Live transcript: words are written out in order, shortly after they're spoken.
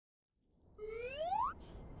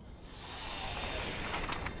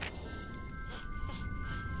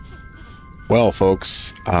Well,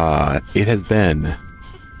 folks, it has been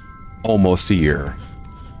almost a year.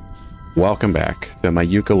 Welcome back to my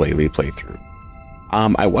Yooka-Laylee playthrough.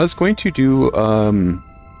 I was going to do a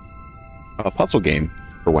puzzle game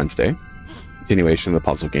for Wednesday, continuation of the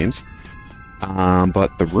puzzle games,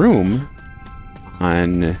 but the room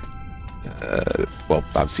on, well,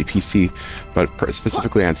 obviously PC, but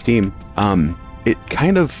specifically on Steam, it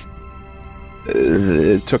kind of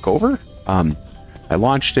took over. I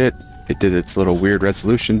launched it. It did its little weird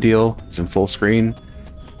resolution deal. It was in full screen.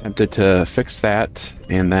 Attempted to fix that,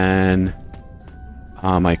 and then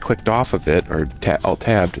I clicked off of it, or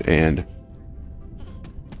alt-tabbed, and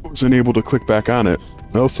wasn't able to click back on it.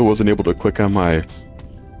 I also wasn't able to click on my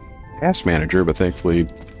task manager, but thankfully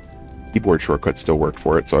keyboard shortcut still worked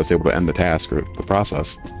for it, so I was able to end the task or the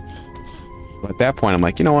process. But at that point, I'm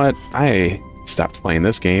like, you know what? I stopped playing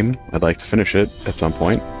this game. I'd like to finish it at some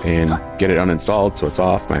point and get it uninstalled so it's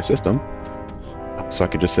off my system, so I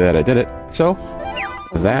could just say that I did it. So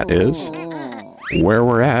that is where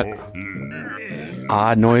we're at.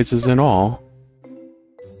 Odd noises and all.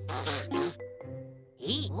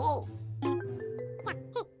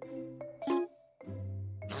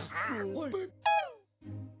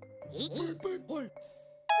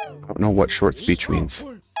 I don't know what short speech means.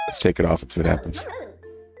 Let's take it off and see what happens.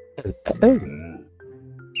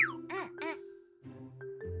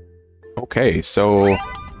 Okay, so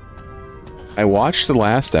I watched the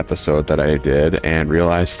last episode that I did and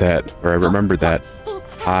realized that, or I remembered that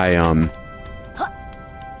I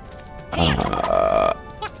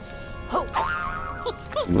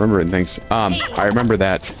remembering things. I remember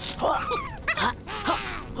that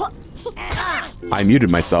I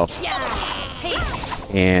muted myself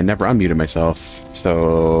and never unmuted myself,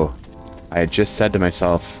 so I had just said to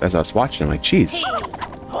myself as I was watching, I'm like, geez,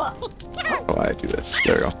 how do I do this?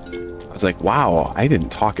 There we go. I was like, wow, I didn't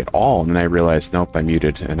talk at all, and then I realized, nope, I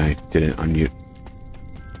muted and I didn't unmute.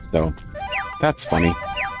 So that's funny.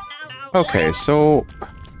 Okay, so do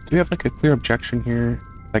we have like a clear objection here?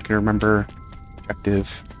 I can remember.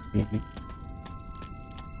 Objective. Maybe.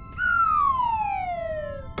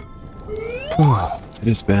 It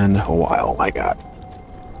has been a while. My God,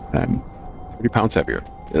 I'm 30 pounds heavier.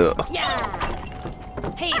 Ugh. Yeah.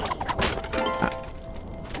 Hey.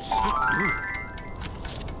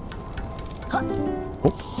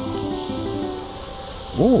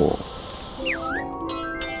 Oh.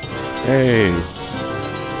 Hey.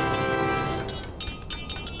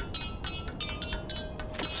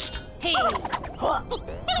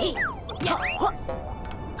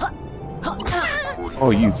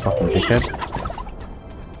 Oh, you fucking dickhead.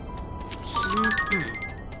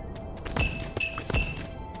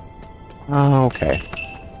 Oh, okay.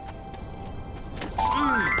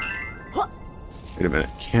 Wait a minute,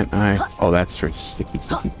 can't I? Oh, that's for sticky.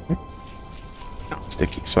 No,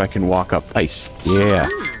 sticky, so I can walk up ice. Yeah.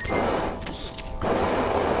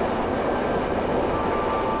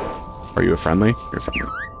 Are you a friendly? You're friendly.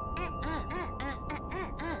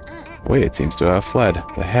 Wait, it seems to have fled.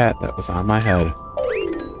 The hat that was on my head.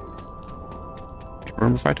 Can't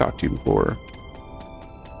remember if I talked to you before.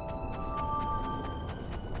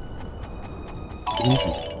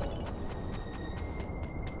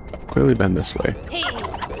 I've clearly been this way. Hey.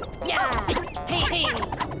 Yeah. Hey.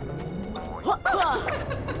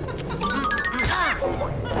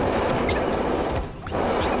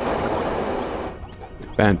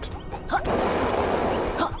 Bent.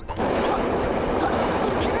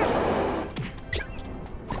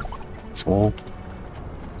 Swole.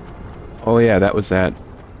 Oh yeah, that was that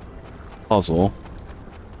puzzle.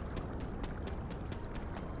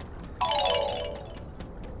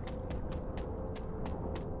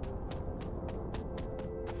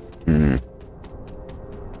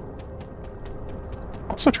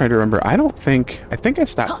 Also trying to remember, I think I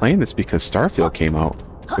stopped playing this because Starfield came out,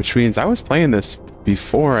 which means I was playing this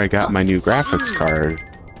before I got my new graphics card.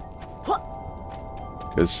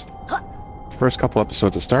 Because the first couple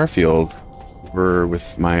episodes of Starfield were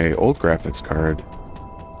with my old graphics card,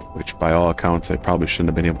 which by all accounts I probably shouldn't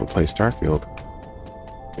have been able to play Starfield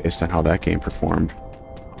based on how that game performed.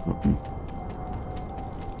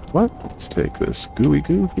 What? Let's take this gooey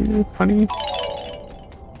goo here, honey,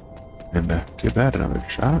 and give that another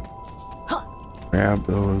shot. Grab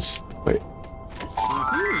those. Wait.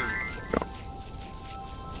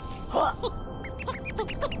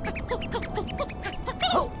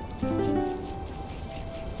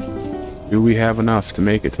 Do we have enough to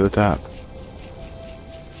make it to the top?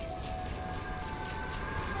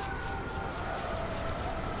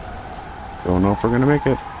 Don't know if we're gonna make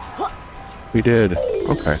it. We did.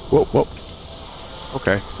 Okay. Whoa, whoa.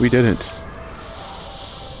 Okay, we didn't.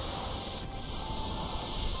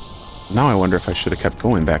 Now I wonder if I should have kept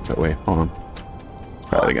going back that way. Hold on. Let's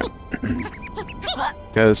try that again.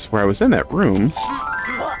 Because where I was in that room...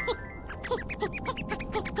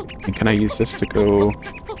 And can I use this to go...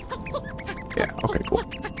 Yeah, okay, cool.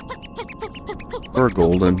 We're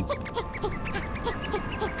golden.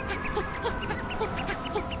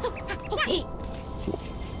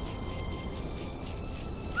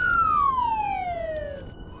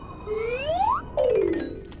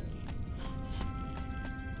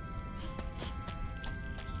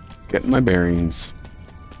 Getting my bearings.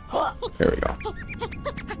 There we go.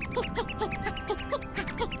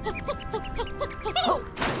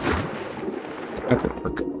 That didn't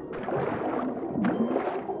work.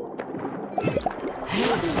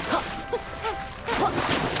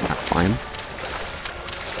 Not fine.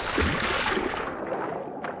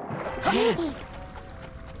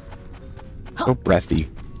 So breathy.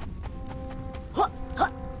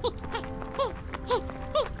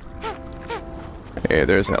 Hey,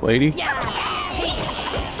 there's that lady. Yeah. Hey,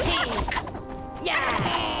 hey. Yeah.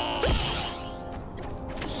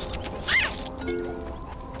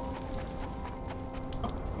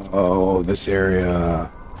 Oh, this area.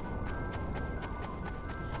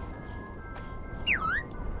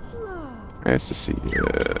 Nice to see you.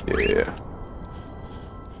 Yeah.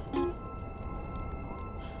 Don't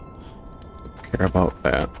care about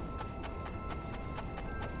that.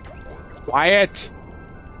 Quiet!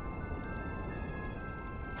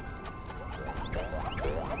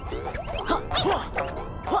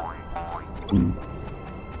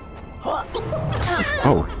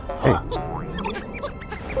 Oh, hey.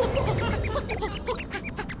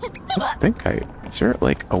 I think is there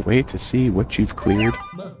like a way to see what you've cleared?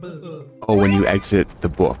 Oh, when you exit the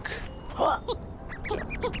book.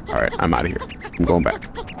 Alright, I'm out of here. I'm going back.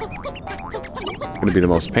 It's gonna be the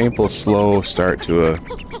most painful, slow restart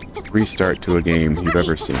to a game you've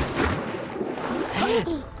ever seen.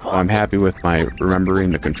 I'm happy with my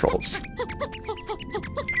remembering the controls.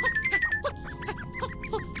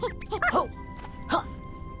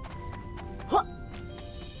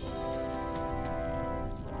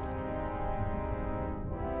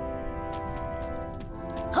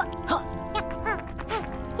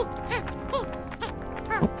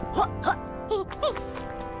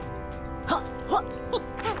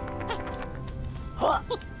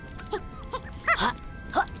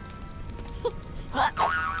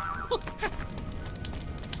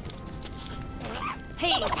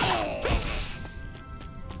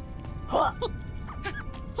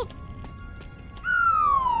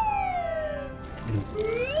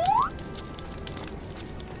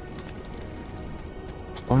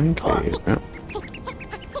 Flying cave. Yeah.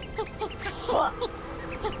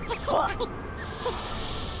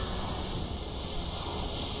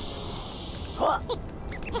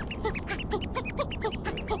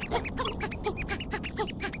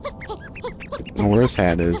 Know where his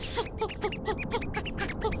hat is.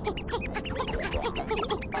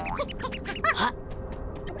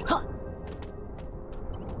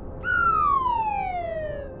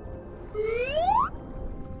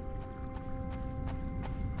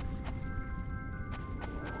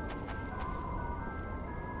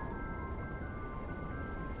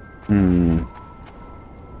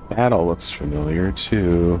 That all looks familiar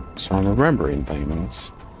too, so I'm remembering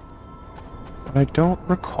things. But I don't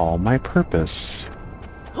recall my purpose.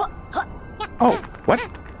 Oh, what?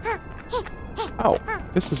 Oh,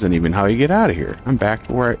 this isn't even how you get out of here. I'm back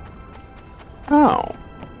to where Oh.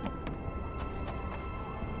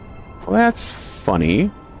 Well, that's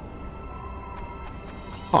funny.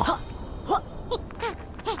 Huh.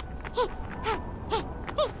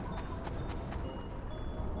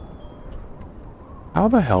 How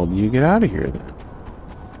the hell do you get out of here then?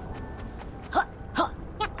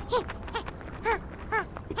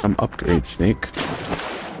 Become upgrade snake.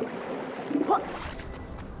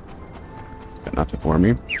 Got nothing for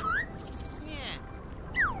me.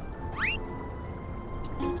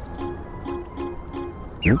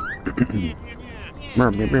 Yeah,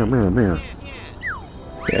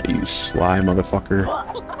 you sly motherfucker.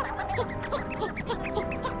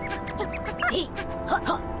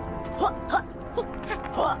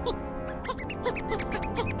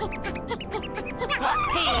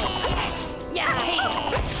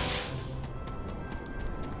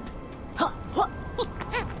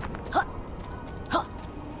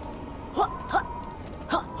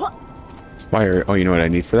 Fire. Oh, you know what I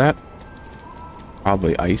need for that?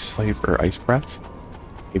 Probably ice slave or ice breath.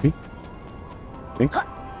 Maybe. I think.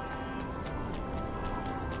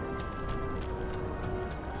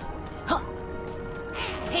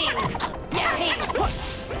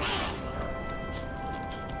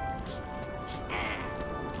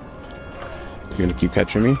 You're gonna keep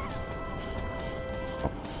catching me?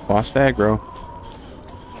 Oh, lost aggro.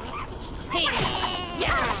 Hey,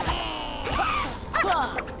 yeah.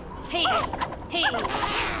 Hey, hey,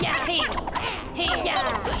 yeah, hey, hey, yeah.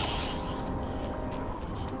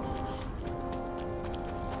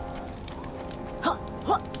 Oh,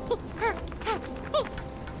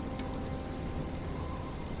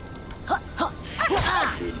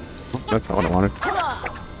 that's not what I wanted.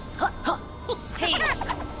 Hey,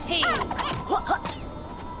 hey.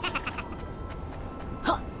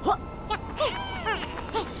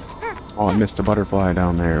 Oh, I missed a butterfly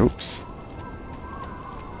down there. Oops.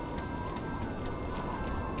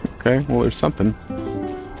 Okay, well, there's something.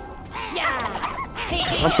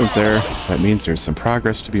 Something's there. That means there's some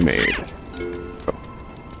progress to be made. Oh.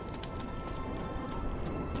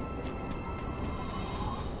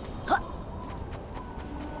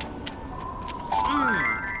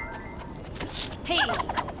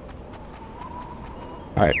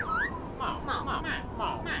 Alright.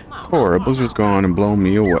 Or a blizzard's gone and blown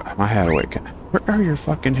me away. My hat away. Where are your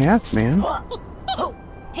fucking hats, man?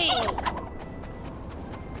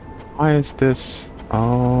 Why is this?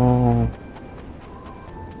 Oh.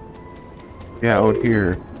 Yeah, out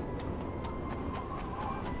here.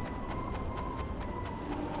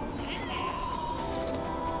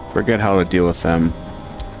 Forget how to deal with them.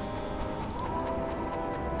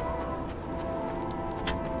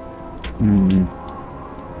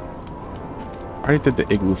 I already did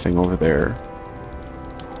the igloo thing over there.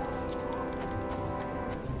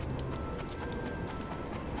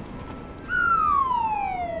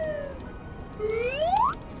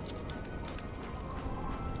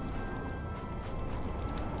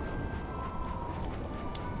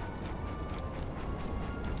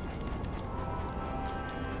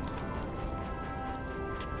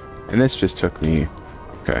 And this just took me,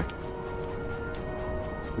 okay.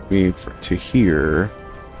 Took me to here.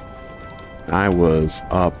 I was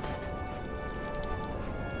up.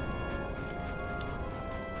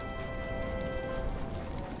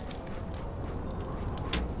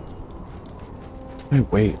 Is my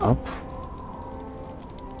way up?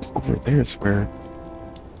 It's over there, I swear.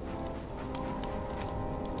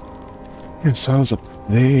 Yeah, so I was up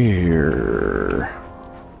there.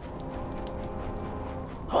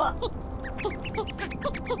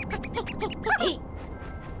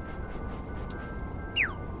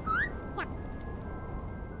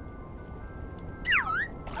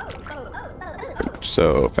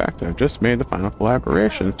 So, in fact, I've just made the final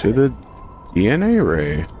collaborations to the DNA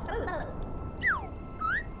array.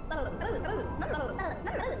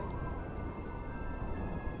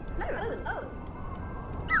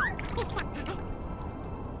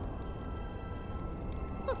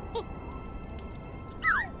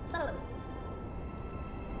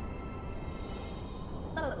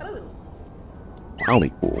 That'll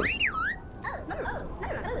be cool.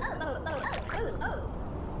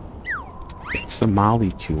 It's a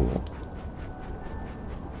molecule.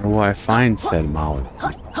 Where will I find said molecule?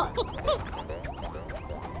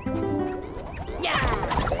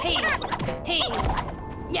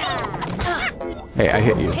 Hey, I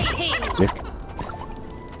hit you, dick.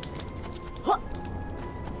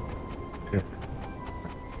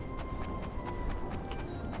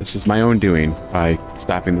 This is my own doing by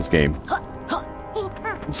stopping this game.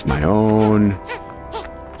 It's my own.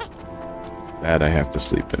 That I have to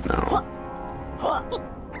sleep in now.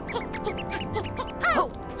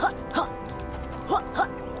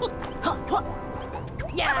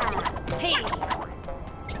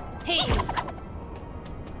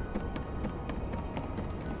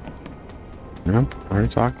 Yep, already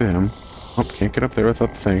talked to him. Oh, can't get up there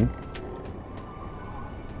without the thing.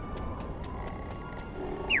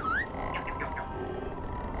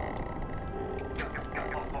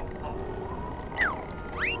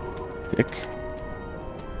 Dick.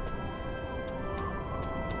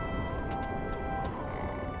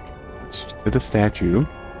 To the statue.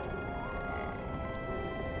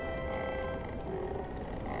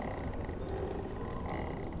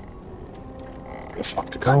 Where the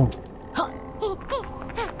fuck to go?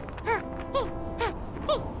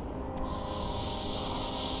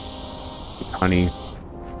 Honey.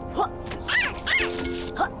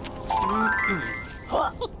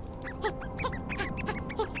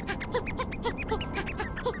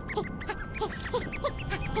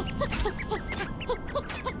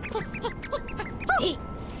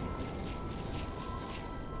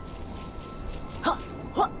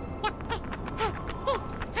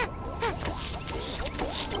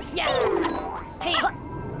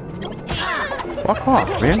 Fuck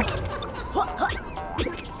off, man.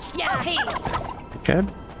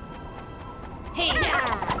 Kid?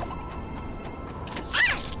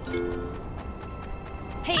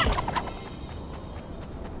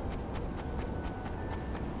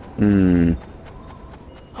 Hmm.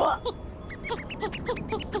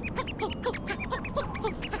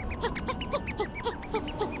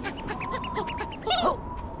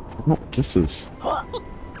 Oh, this is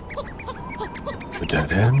a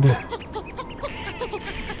dead end.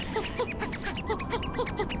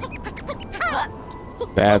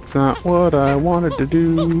 That's not what I wanted to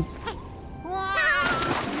do.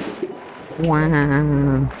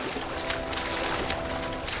 Wow.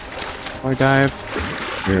 I dive.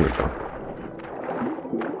 Here we go.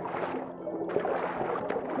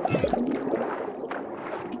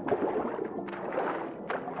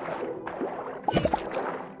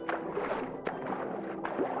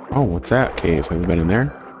 Oh, what's that cave? Have you been in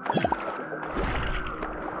there?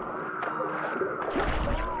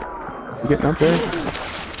 You getting up there?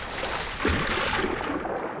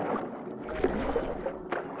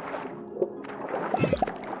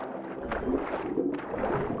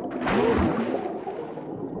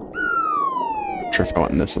 Not sure if I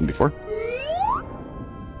went in this one before.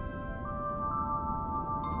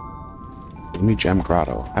 Give me Gem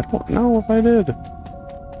Grotto. I don't know if I did.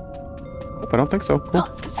 Nope, I don't think so. Cool.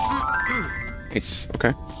 Nice.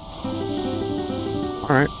 Okay.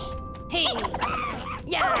 Alright. Hey.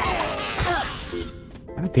 Yeah.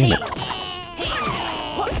 God damn it.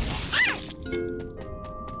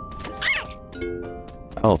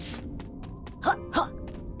 Health.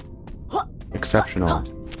 Exceptional.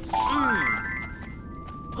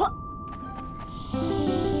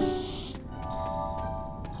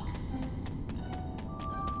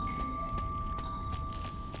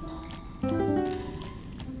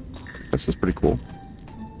 This is pretty cool.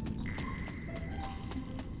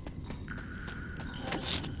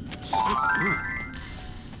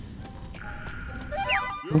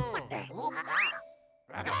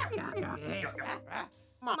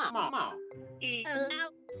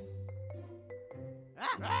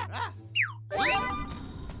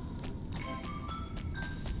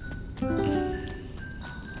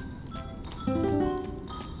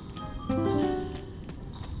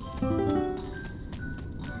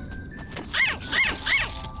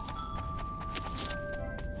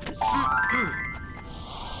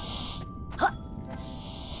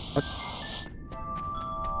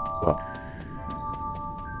 Well,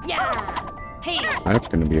 Yeah. Hey. that's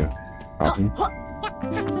gonna be a problem.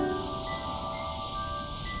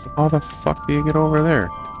 How the fuck do you get over there?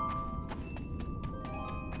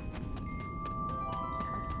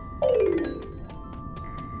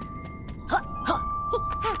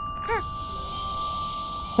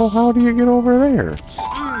 Well, how do you get over there?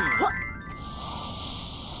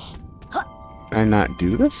 Can I not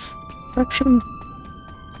do this section?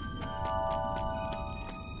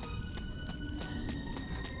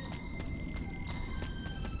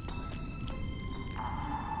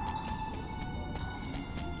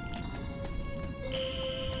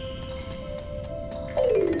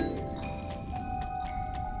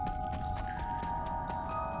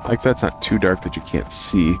 Like, that's not too dark that you can't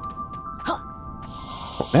see.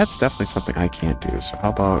 Well, that's definitely something I can't do, so how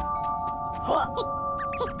about...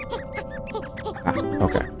 Ah,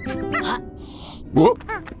 okay. Whoop!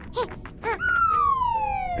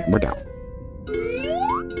 And we're down.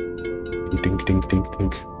 Ding, ding, ding,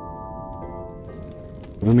 ding.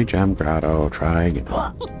 Gloomy Gem Grotto, try again.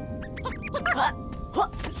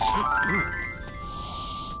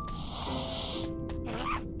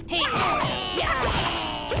 Hey. Yeah.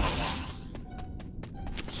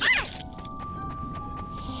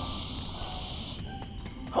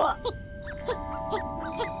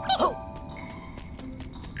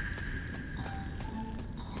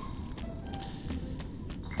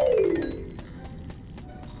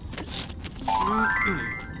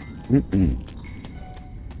 Mm-mm.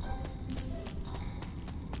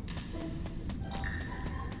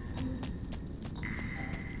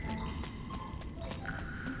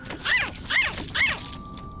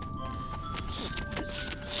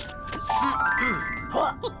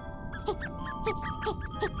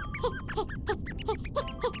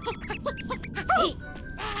 Hey.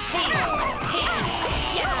 Hey. Hey.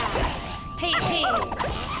 Yeah. Hey. Hey.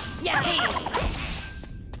 Yeah. Hey.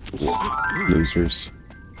 Losers.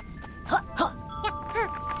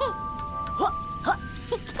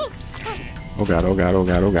 Oh god, oh god, oh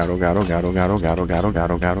god, oh god, oh god, oh god, oh god, oh god, oh god, oh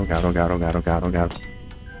god, oh god, oh god, oh god, oh god, oh god, oh god.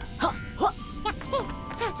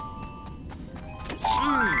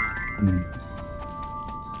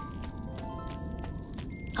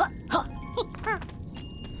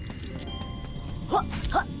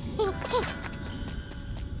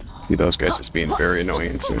 See those guys just being very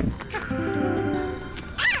annoying soon.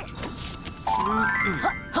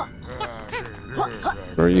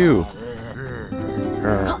 Who are you?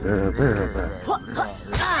 Oh,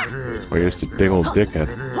 you're just a big old dickhead.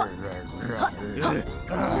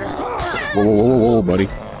 Whoa, whoa, whoa, whoa, buddy.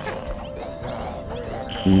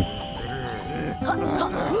 Ooh.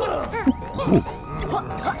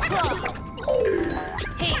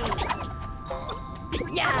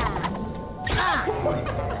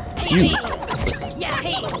 You.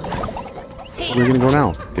 Where are we gonna go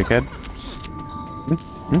now, dickhead?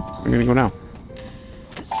 Where are we gonna go now?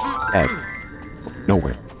 Head.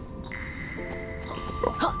 Nowhere.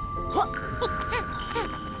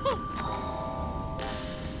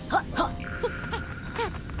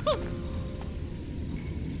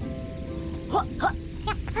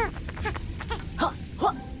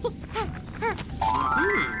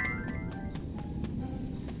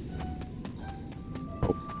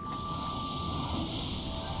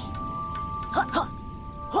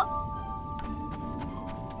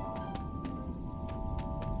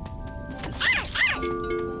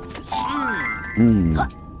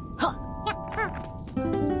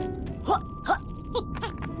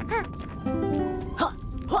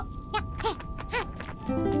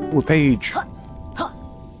 Ooh, a page.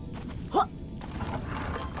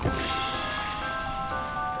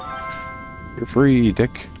 You're free, Dick.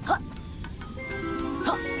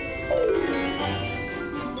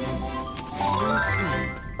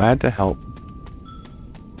 Glad to help.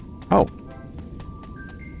 Oh.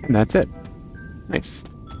 And that's it. Nice.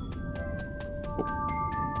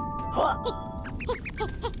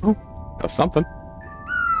 Oh, that was something.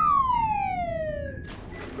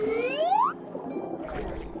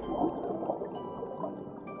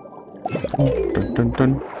 Dun dun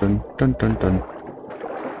dun dun dun dun dun.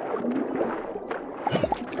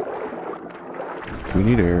 We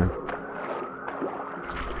need air.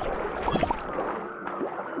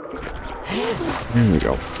 There we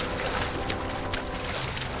go.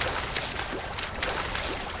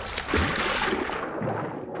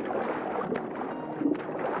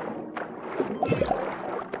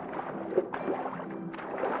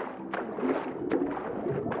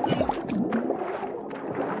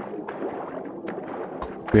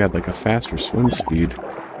 We had like a faster swim speed.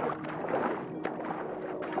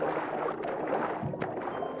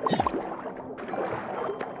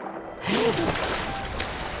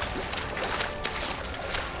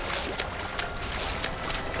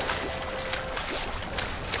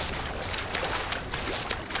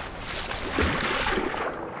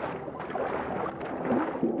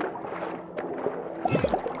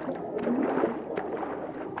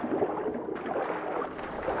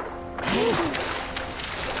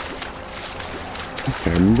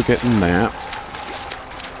 Okay, I remember getting that.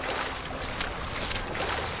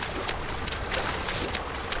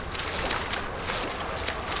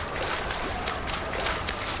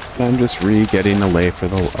 I'm just re-getting the lay of the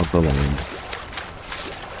land.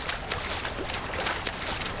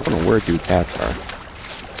 I don't know where dude cats are.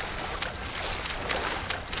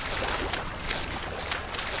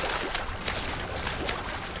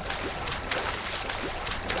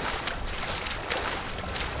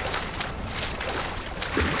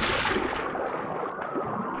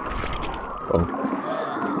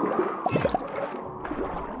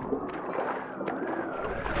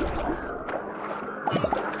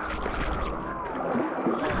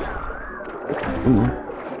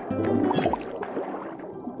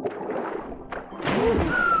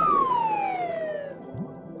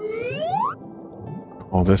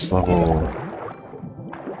 Oh, this level.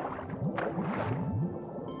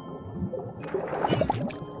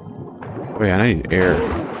 Wait, I need air.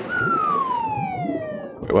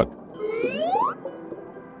 Wait, what?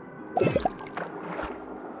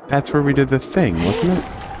 That's where we did the thing, wasn't it?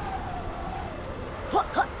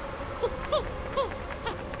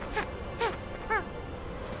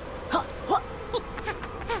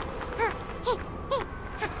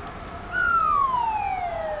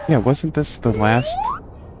 Yeah, wasn't this the last...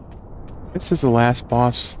 This is the last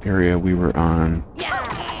boss area we were on.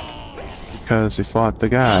 Because we fought the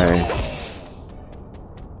guy.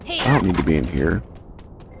 I don't need to be in here.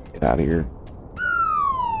 Get out of here.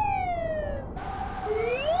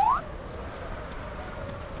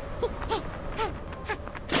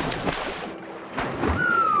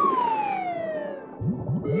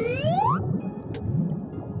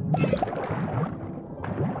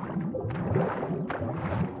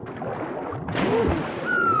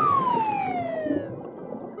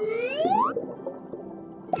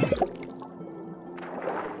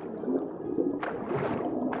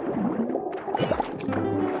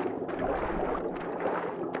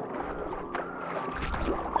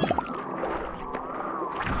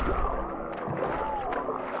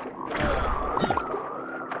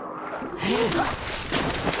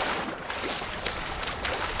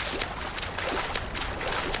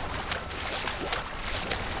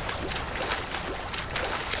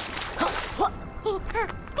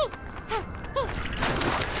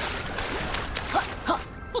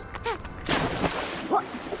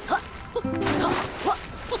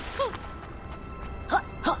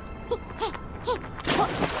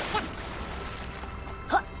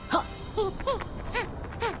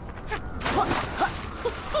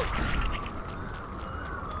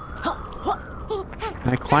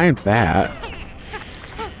 I climbed that.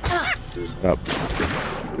 Up.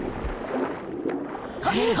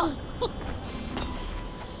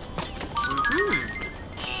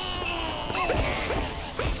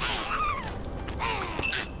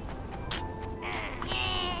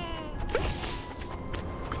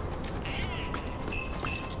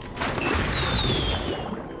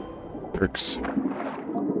 Works.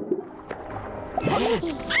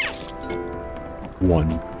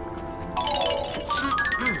 1.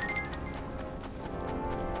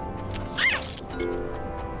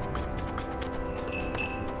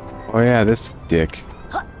 Oh yeah, this dick.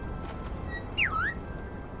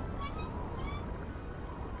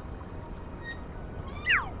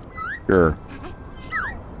 Sure.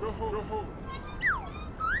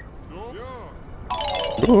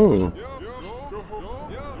 Oh.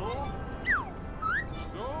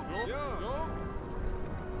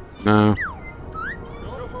 No.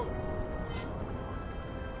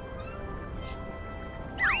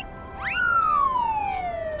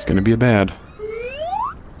 It's gonna be a bad.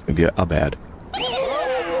 It's gonna be a bad.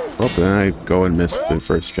 Oh, then I go and miss the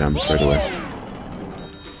first gems right away.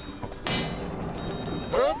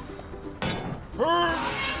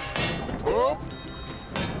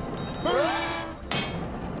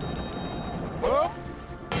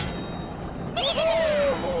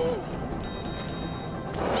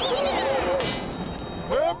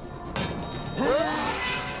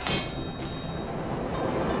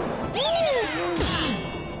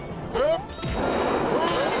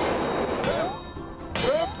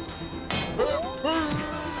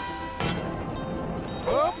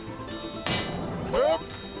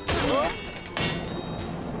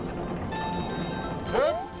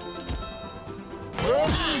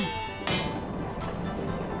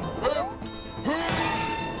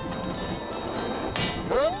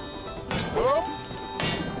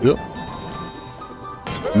 Yep.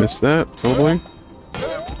 Missed that, totally.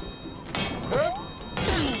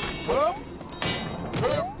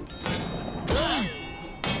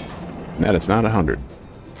 That is not 100.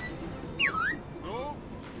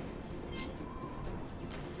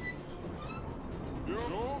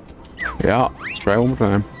 Yeah, let's try one more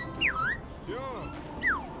time.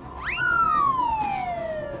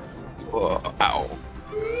 Oh, ow.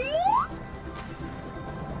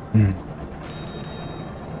 Hmm.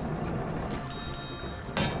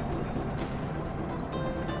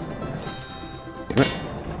 Damn it.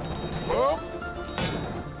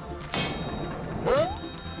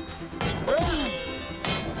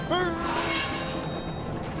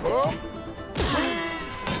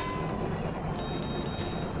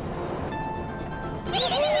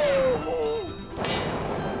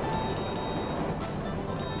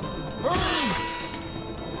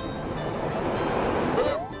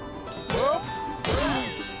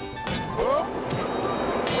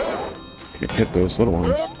 Hit those little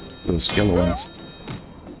ones, those yellow ones.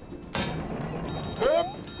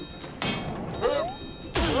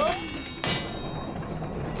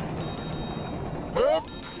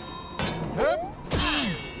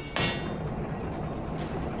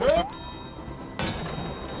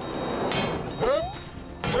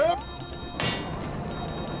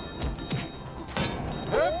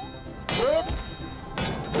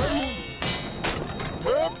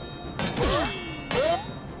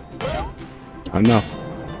 Enough.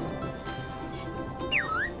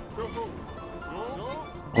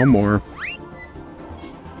 One more.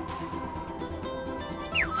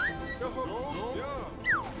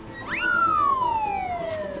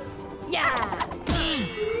 Yeah.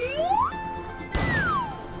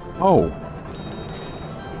 Oh.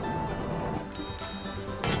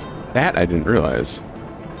 That I didn't realize.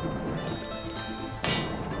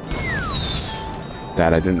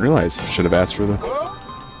 That I didn't realize. Should have asked for the...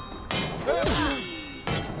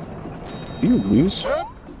 You lose.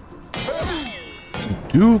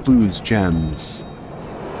 You do lose gems.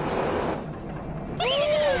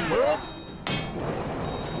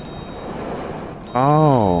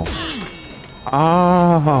 Oh.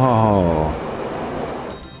 Oh.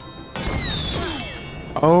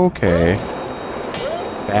 Okay.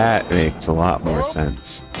 That makes a lot more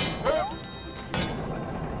sense.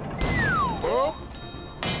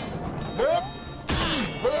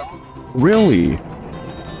 Really?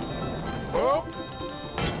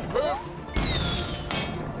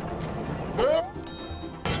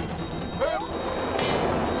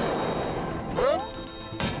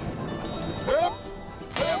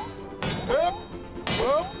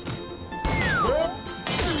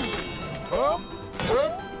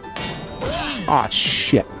 Aw,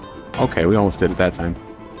 shit. Okay, we almost did it that time.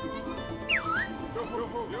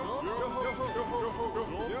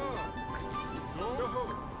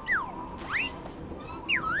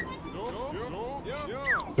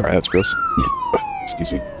 Sorry, that's gross.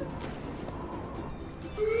 Excuse me.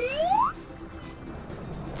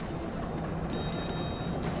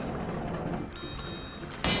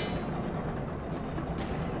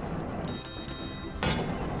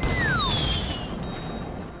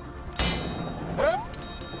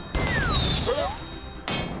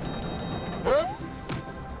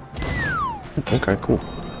 Okay, cool.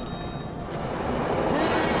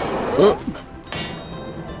 Oh.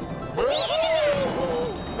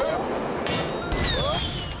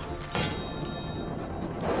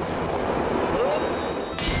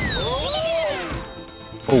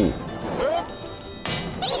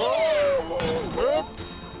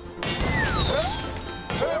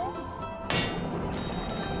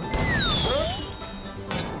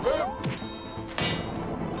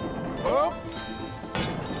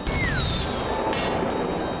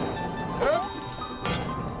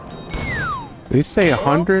 Did he say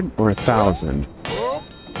 100 or 1,000?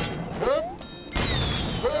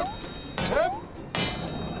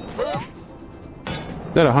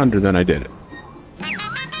 Said 100, then I did it.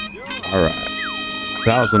 Alright.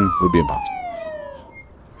 1,000 would be impossible.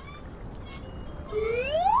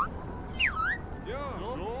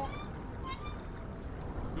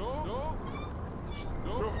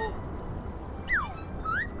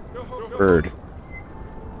 Bird.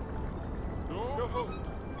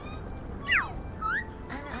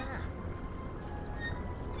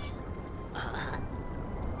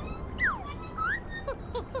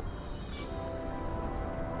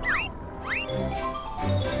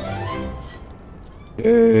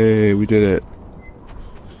 Yay, we did it.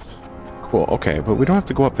 Cool, okay, but we don't have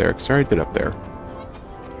to go up there, because I already did up there.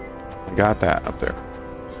 I got that up there.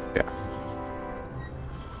 Yeah.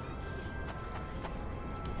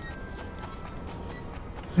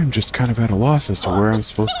 I'm just kind of at a loss as to where I'm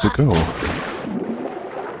supposed to go.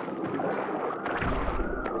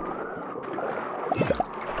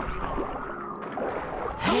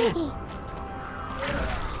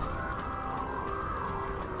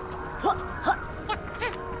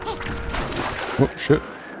 Oh, shit.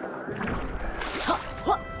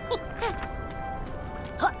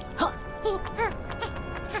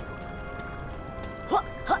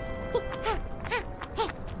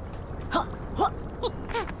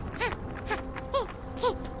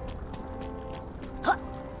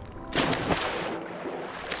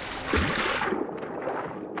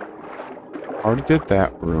 Already did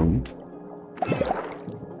that room.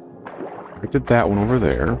 I did that one over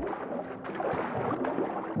there.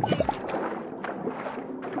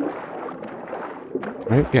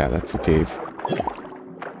 Right? Yeah, that's the cave.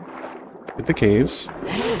 Hit the caves.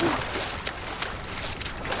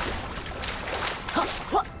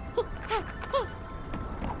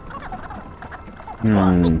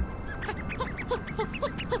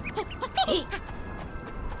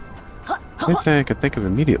 The only thing I could think of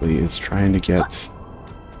immediately is trying to get...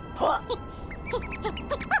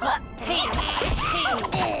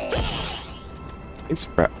 These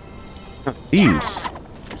crap. Not these.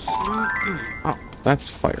 Oh, that's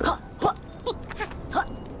fire.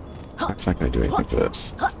 That's not going to do anything to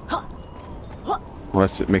this.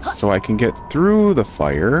 Unless it makes it so I can get through the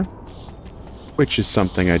fire, which is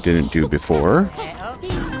something I didn't do before.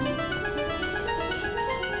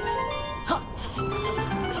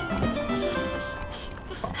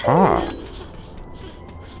 Aha.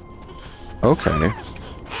 Okay.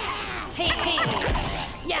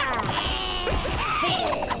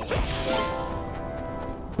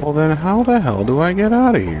 Well then, how the hell do I get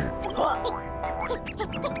out of here?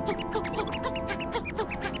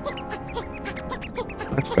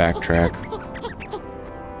 Let's backtrack.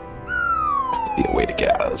 Has to be a way to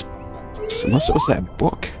get out of this. Unless it was that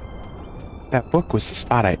book. That book was the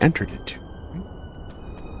spot I entered into.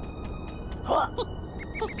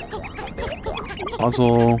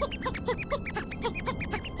 Puzzle.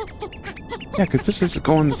 Yeah, because this is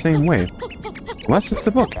going the same way. Unless it's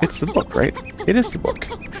the book. It's the book, right? It is the book.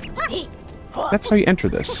 That's how you enter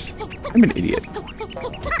this. I'm an idiot.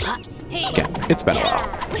 Yeah, it's been a while.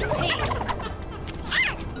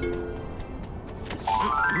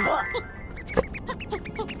 Let's go.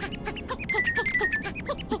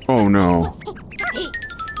 Oh no.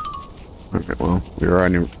 Okay, well, we are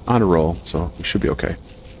on a roll, so we should be okay.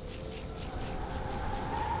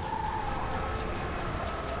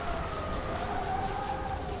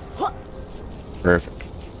 Perfect.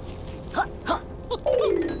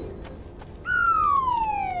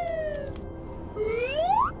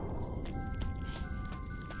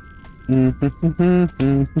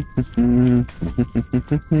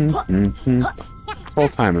 Whole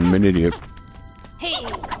time I'm an idiot. Hey.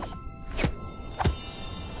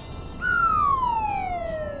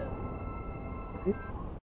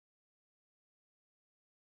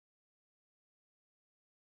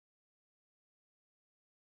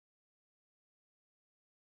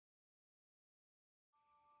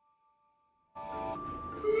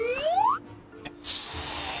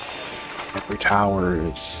 Every tower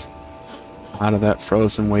is out of that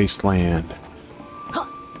frozen wasteland.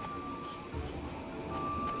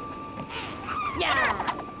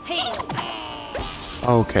 Yeah. Hey.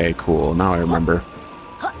 Okay, cool. Now I remember.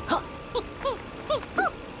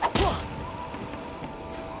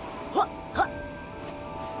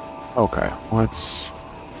 Okay, let's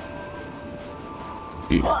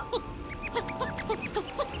see. Can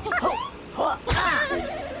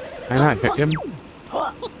I not hit him?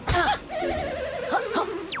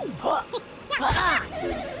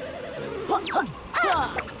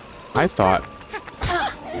 I thought...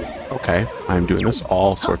 Okay, I'm doing this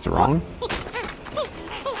all sorts of wrong.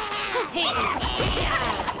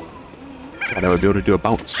 Thought I would be able to do a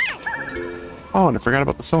bounce. Oh, and I forgot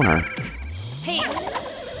about the sonar.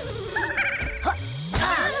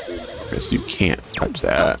 Okay, so you can't touch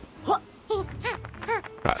that.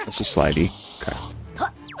 God, this is slidey. Okay.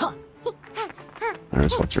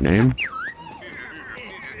 There's what's her name?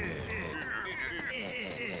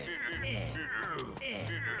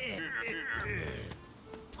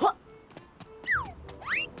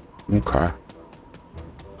 Okay.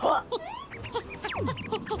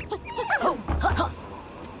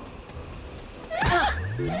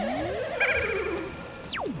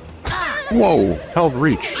 Whoa! Held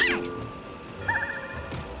reach.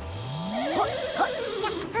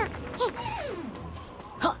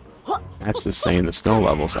 That's just saying the snow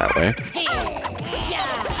level's that way.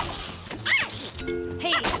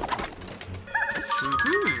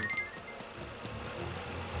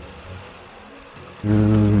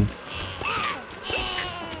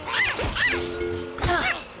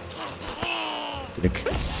 Dick.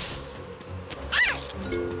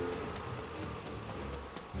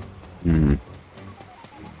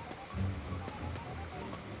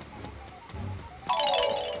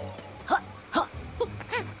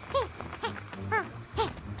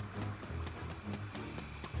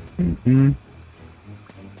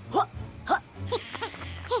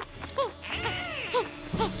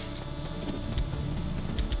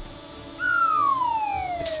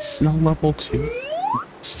 It's snow level 2.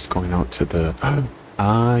 This is going out to the...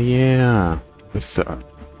 yeah. With the...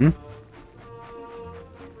 You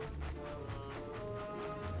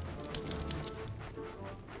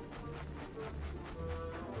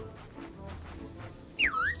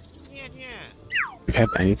have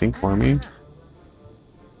anything for me?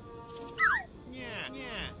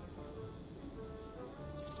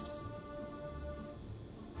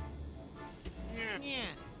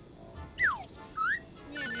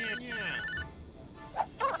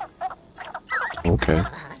 Okay.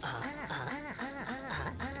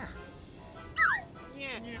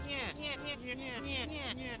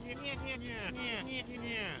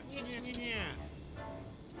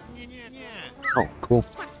 Oh, cool.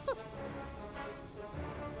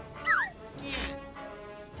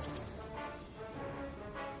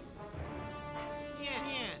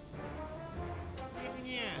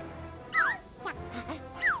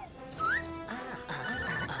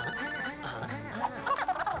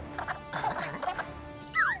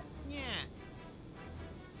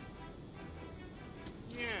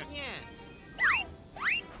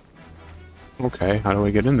 Okay, how do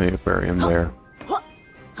I get in the aquarium there?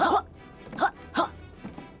 How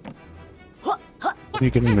do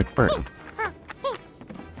you get in the aquarium?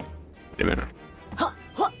 Wait a minute.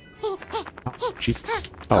 Oh, Jesus.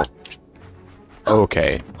 Oh.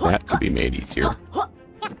 Okay, that could be made easier.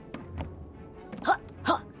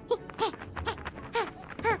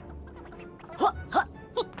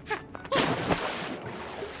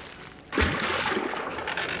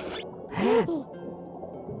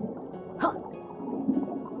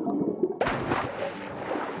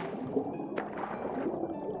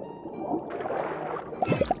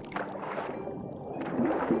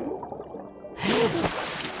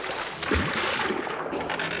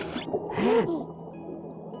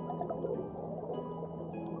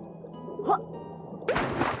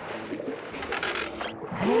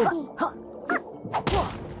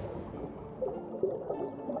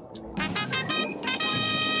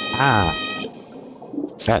 Ah.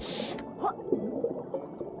 Success.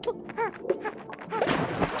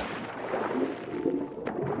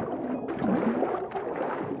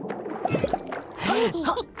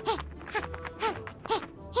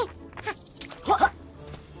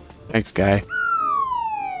 Thanks, guy.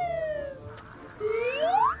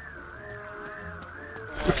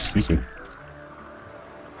 Excuse me.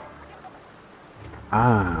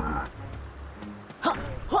 Ah.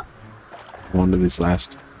 One of these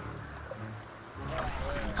last.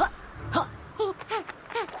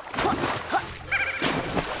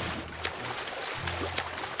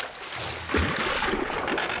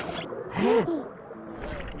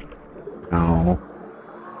 No.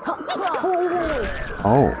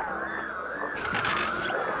 Oh.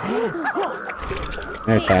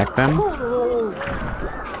 Can I attack them?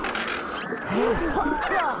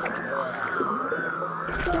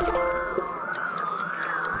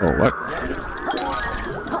 Oh, what?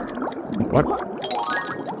 What?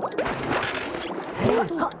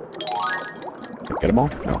 Get them all?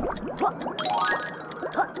 No.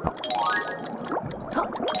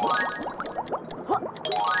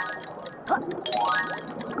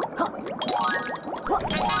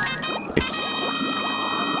 Nice.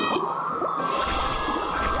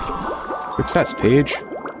 Success, Paige.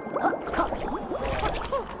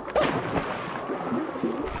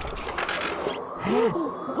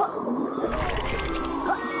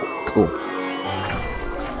 Cool.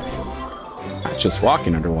 Not just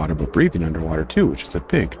walking underwater, but breathing underwater too, which is a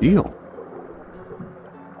big deal.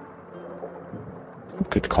 You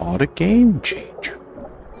could call it a game changer.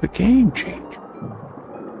 It's a game changer.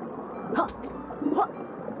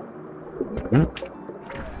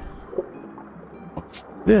 What's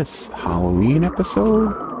this? Halloween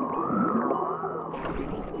episode?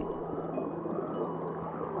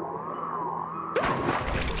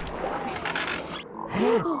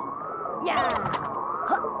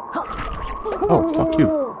 Oh, fuck you.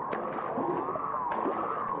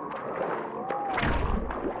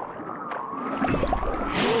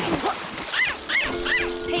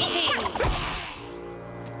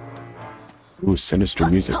 Ooh, sinister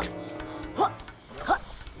music.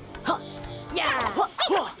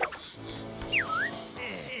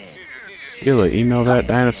 Sheila, email that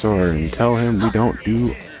dinosaur and tell him we don't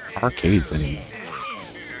do arcades anymore.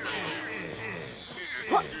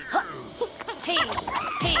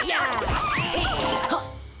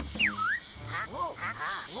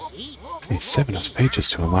 Okay, 7 pages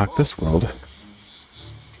to unlock this world.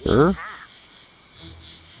 Sure.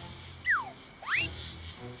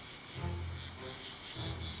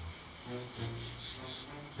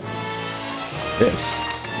 This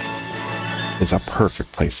is a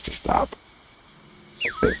perfect place to stop. I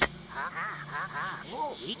think.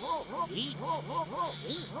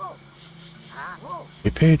 Hey,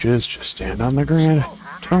 pages, just stand on the ground.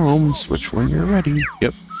 Tome, switch when you're ready.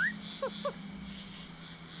 Yep.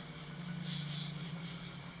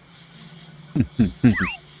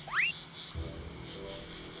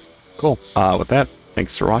 Cool. With that,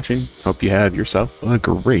 thanks for watching. Hope you had yourself a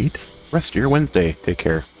great rest of your Wednesday. Take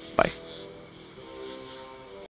care.